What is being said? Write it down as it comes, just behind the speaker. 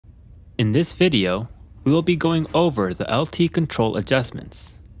In this video, we will be going over the LT control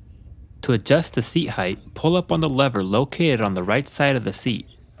adjustments. To adjust the seat height, pull up on the lever located on the right side of the seat.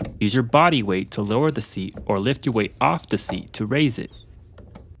 Use your body weight to lower the seat or lift your weight off the seat to raise it.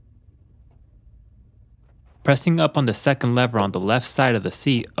 Pressing up on the second lever on the left side of the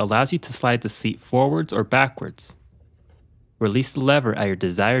seat allows you to slide the seat forwards or backwards. Release the lever at your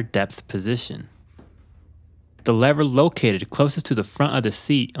desired depth position. The lever located closest to the front of the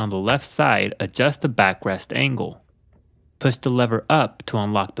seat on the left side adjusts the backrest angle. Push the lever up to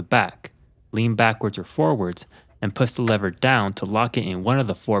unlock the back, lean backwards or forwards, and push the lever down to lock it in one of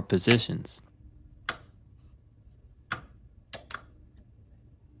the four positions.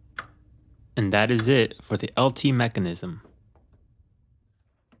 And that is it for the LT mechanism.